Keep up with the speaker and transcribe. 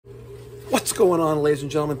What's going on, ladies and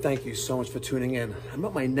gentlemen? Thank you so much for tuning in. I'm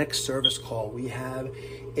at my next service call. We have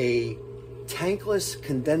a tankless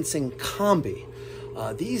condensing combi.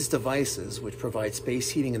 These devices, which provide space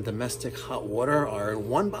heating and domestic hot water, are in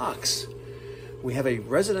one box. We have a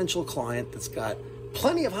residential client that's got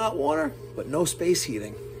plenty of hot water, but no space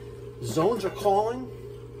heating. Zones are calling,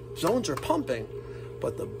 zones are pumping,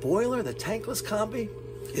 but the boiler, the tankless combi,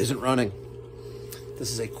 isn't running. This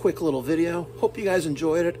is a quick little video. Hope you guys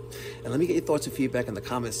enjoyed it. And let me get your thoughts and feedback in the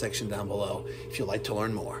comment section down below if you'd like to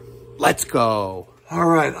learn more. Let's go. All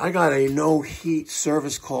right, I got a no heat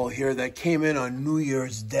service call here that came in on New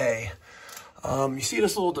Year's Day. You see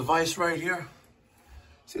this little device right here?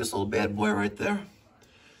 See this little bad boy right there?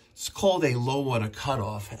 It's called a low water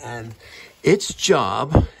cutoff, and its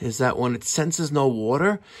job is that when it senses no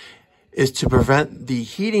water, is to prevent the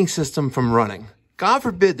heating system from running. God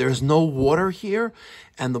forbid there's no water here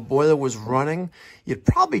and the boiler was running, you'd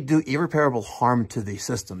probably do irreparable harm to the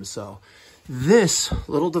system. So this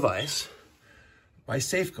little device by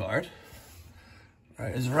Safeguard,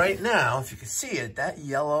 right, is right now, if you can see it, that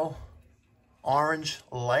yellow orange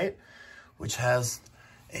light, which has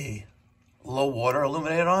a low water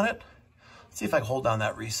illuminated on it. Let's see if I can hold down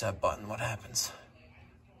that reset button. What happens?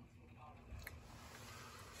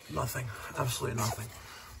 Nothing, absolutely nothing.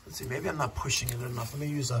 Let's see, maybe I'm not pushing it enough. Let me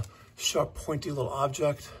use a sharp, pointy little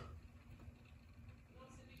object.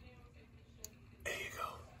 There you go.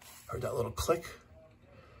 Heard that little click?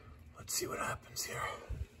 Let's see what happens here.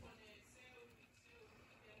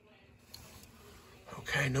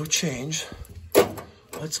 Okay, no change.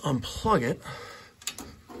 Let's unplug it.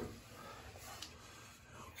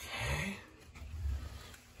 Okay.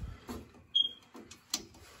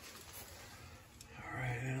 All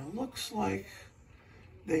right, and it looks like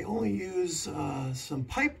they only use some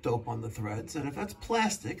pipe dope on the threads, and if that's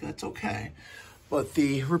plastic, that's okay. But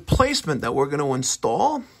the replacement that we're going to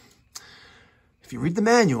install, if you read the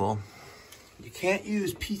manual, you can't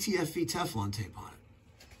use PTFE Teflon tape on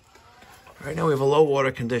it. Right now we have a low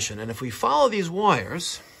water condition, and if we follow these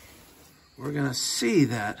wires, we're going to see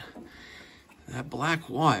that black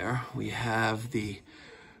wire, we have the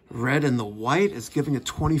red and the white is giving it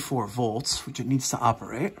 24 volts, which it needs to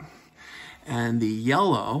operate. And the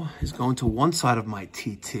yellow is going to one side of my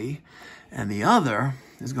TT, and the other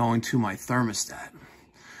is going to my thermostat.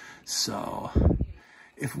 So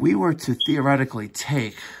if we were to theoretically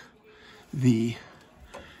take the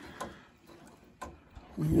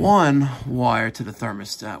one wire to the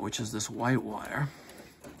thermostat, which is this white wire,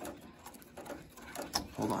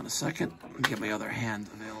 hold on a second, let me get my other hand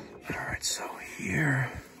available. All right, so here.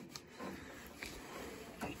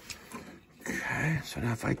 Okay, so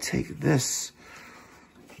now if I take this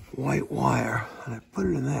white wire and I put it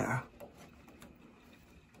in there,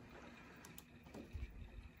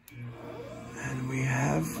 and we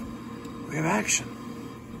have action.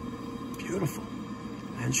 Beautiful.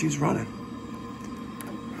 And she's running.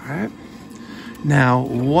 All right. Now,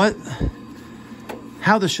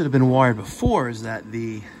 how this should have been wired before is that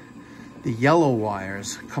the yellow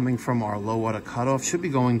wires coming from our low water cutoff should be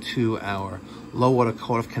going to our low water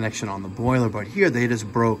cutoff connection on the boiler, but here they just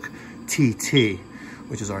broke TT,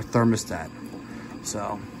 which is our thermostat.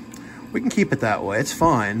 So we can keep it that way, it's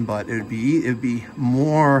fine, but it'd be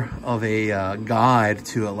more of a guide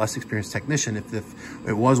to a less experienced technician if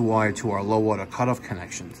it was wired to our low water cutoff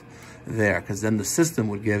connections there, because then the system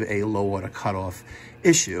would give a low water cutoff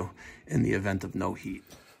issue in the event of no heat.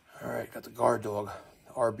 All right, got the guard dog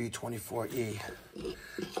RB24E.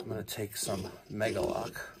 I'm going to take some Mega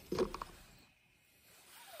Lock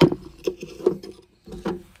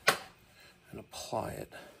and apply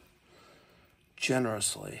it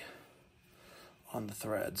generously on the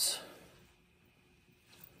threads.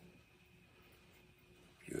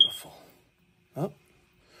 Beautiful. Oh,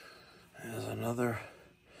 there's another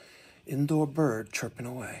indoor bird chirping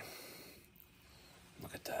away.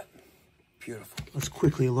 Look at that. Beautiful. Let's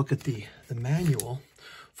quickly look at the manual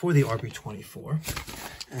for the RB24.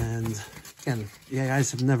 And again, you guys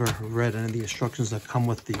have never read any of the instructions that come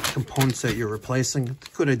with the components that you're replacing. It's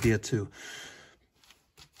a good idea to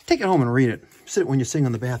take it home and read it. Sit when you're sitting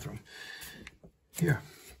in the bathroom. Here,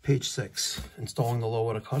 page 6, installing the low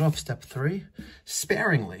water cutoff, step 3,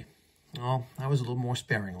 sparingly. Well, I was a little more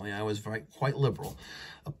sparingly. I was quite liberal.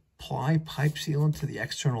 Apply pipe sealant to the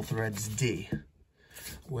external threads D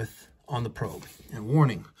on the probe. And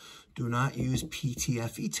warning, do not use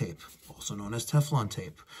PTFE tape, also known as Teflon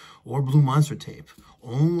tape, or Blue Monster tape.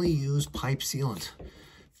 Only use pipe sealant.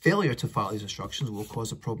 Failure to follow these instructions will cause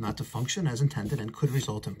the probe not to function as intended and could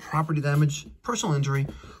result in property damage, personal injury,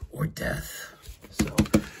 or death. So,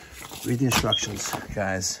 read the instructions,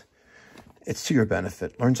 guys. It's to your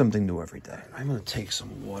benefit. Learn something new every day. I'm going to take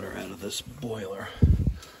some water out of this boiler.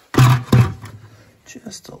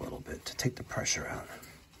 Just a little bit to take the pressure out.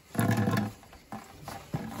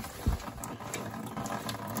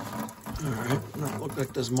 All right, doesn't look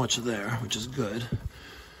like there's much there, which is good.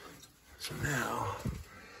 So now, I'm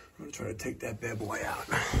gonna try to take that bad boy out.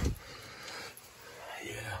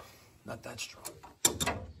 Yeah, not that strong.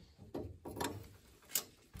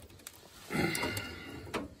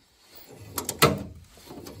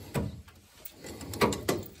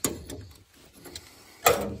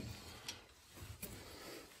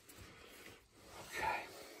 Okay,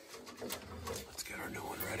 let's get our new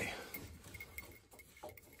one ready.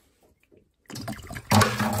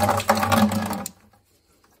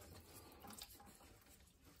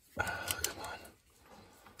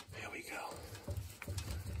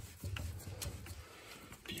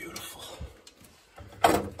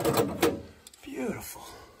 Beautiful.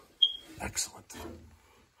 Excellent.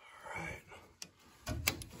 All right.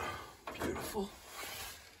 Beautiful.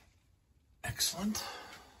 Excellent.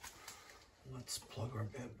 Let's plug our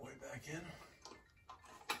bad boy back in.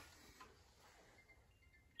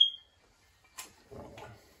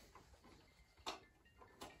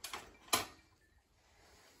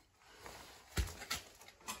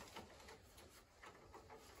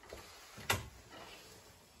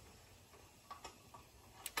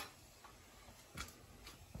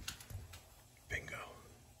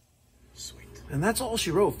 And that's all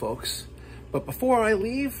she wrote, folks. But before I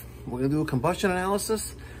leave, we're gonna do a combustion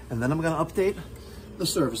analysis, and then I'm gonna update the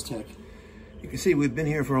service tech. You can see we've been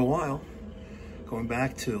here for a while, going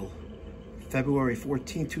back to February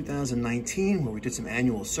 14, 2019, where we did some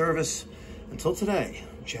annual service, until today,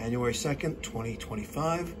 January 2nd,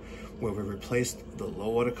 2025, where we replaced the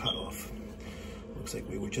low water cutoff. Looks like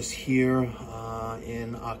we were just here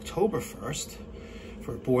in October 1st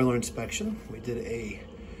for a boiler inspection. We did a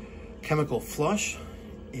chemical flush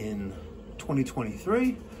in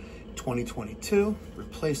 2023, 2022,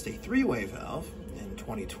 replaced a three-way valve in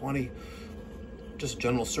 2020, just a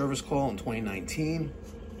general service call in 2019,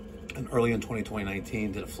 and early in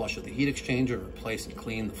 2019 did a flush of the heat exchanger, replaced and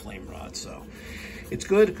cleaned the flame rod. So it's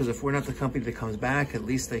good because if we're not the company that comes back, at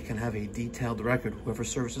least they can have a detailed record, whoever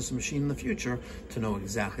services the machine in the future, to know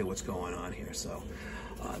exactly what's going on here. So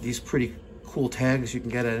these pretty cool tags you can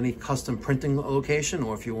get at any custom printing location,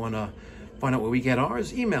 or if you want to find out where we get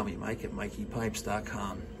ours, email me, Mike at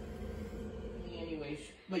mikeypipes.com. Anyways,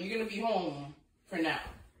 but you're going to be home for now.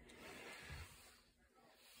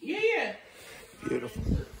 Yeah. Beautiful.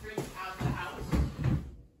 Out the house.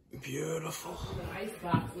 Beautiful. The ice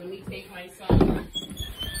box. Let me take my son and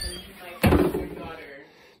you your daughter.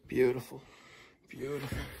 Beautiful.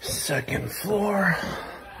 Beautiful. Second floor.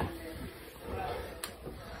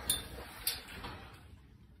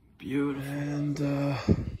 Beautiful. And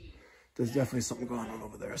there's definitely something going on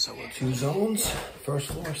over there. So we're 2 zones, first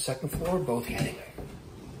floor, second floor, both heating.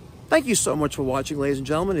 Thank you so much for watching, ladies and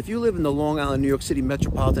gentlemen. If you live in the Long Island, New York City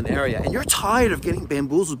metropolitan area and you're tired of getting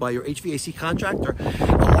bamboozled by your HVAC contractor,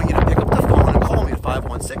 I want you to pick up the phone and call me at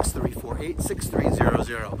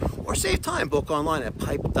 516-348-6300 or save time, book online at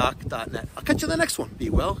pipedoc.net. I'll catch you in the next one. Be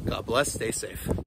well, God bless, stay safe.